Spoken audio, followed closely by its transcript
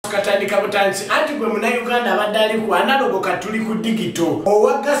katandika butansi anti gwe muna Uganda abadali ku analogo katuli ku digital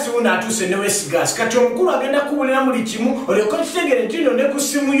owagasi una atuse ne Westgas kati omukulu agenda kubulira muri kimu oleko kitegere ntino ne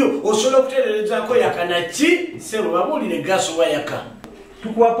kusimu yo osobola okuterereza ko yakanachi sebo babulire gaso wayaka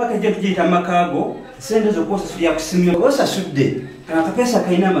tukuwa package tujita makago sende zo kosa suli ya kusimu yo osa sudde kana kapesa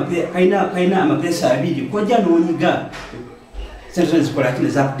kaina amapesa abidi koja nonyiga sente zikola kine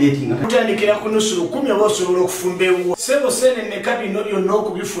za updating kutandikira kunusuru 10 abosobola okufumba ewo sebo sene meka bino byonna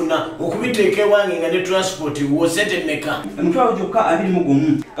okubifuna okubiteeka ewange nga ne transport wo sente meka omutwalo gyokka abiri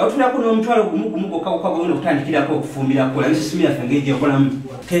mugumu awutulako n'omutwalo gumu gokka gogenda okutandikirako okufumbirako labisa simu yaffe ng'egyekolamu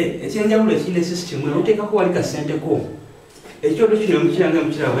ekyenjawulo ekirina system oteekako wali kasenteko ekyoto kino mukiranga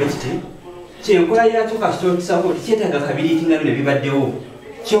mukiraba ekiti kyenkola yakyo kasitokisako tikyetaaga kabiriiti nga bino bibaddewo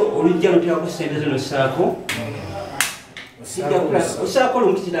kyo olujja luteekako sente zino saako osakola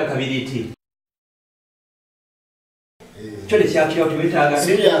omukitira kabiriti chole kyakira otubetaga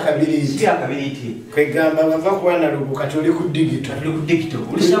sibya kabiriti kwegamba bava kuwana lugu katoli ku digital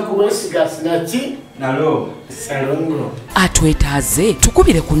ulisako Westgas nati nalo salongo atwetaaze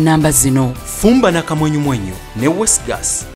tukubire ku namba zino fumba na kamwenyu mwenyu ne Westgas